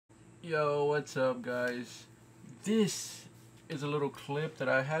Yo, what's up, guys? This is a little clip that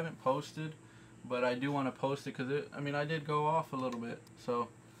I haven't posted, but I do want to post it because I did go off a little bit. So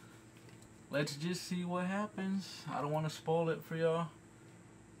let's just see what happens. I don't want to spoil it for y'all.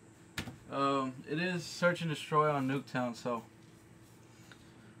 It is Search and Destroy on Nuketown, so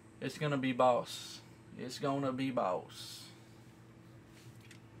it's gonna be boss. It's gonna be boss.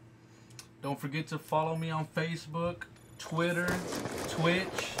 Don't forget to follow me on Facebook, Twitter,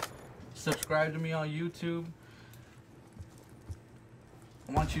 Twitch. Subscribe to me on YouTube.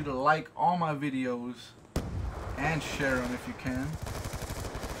 I want you to like all my videos and share them if you can.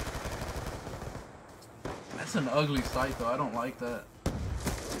 That's an ugly sight though. I don't like that.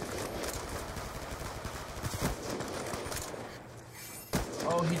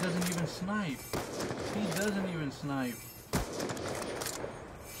 Oh, he doesn't even snipe. He doesn't even snipe.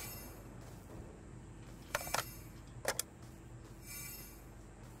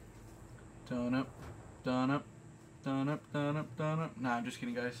 Done up, done up, done up, done up, done up. Nah, I'm just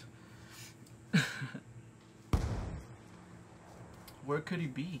kidding, guys. Where could he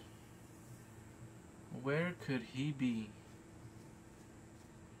be? Where could he be?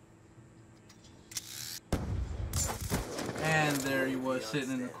 And there he was,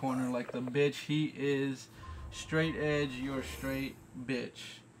 sitting in the corner like the bitch he is. Straight edge, you're straight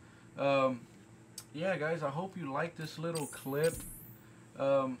bitch. Yeah, guys, I hope you like this little clip.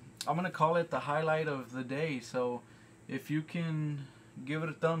 I'm gonna call it the highlight of the day, so if you can give it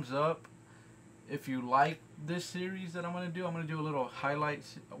a thumbs up if you like this series that I'm gonna do a little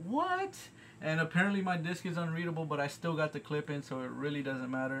highlights. What? And apparently my disc is unreadable, but I still got the clip in, so it really doesn't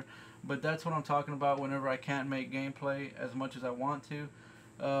matter. But that's what I'm talking about whenever I can't make gameplay as much as I want to.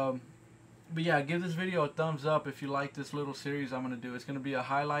 But yeah, give this video a thumbs up if you like this little series I'm gonna do. It's gonna be a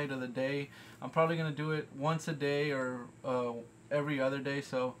highlight of the day. I'm probably gonna do it once a day or every other day,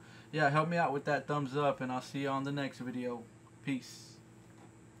 so yeah, help me out with that thumbs up, and I'll see you on the next video. Peace.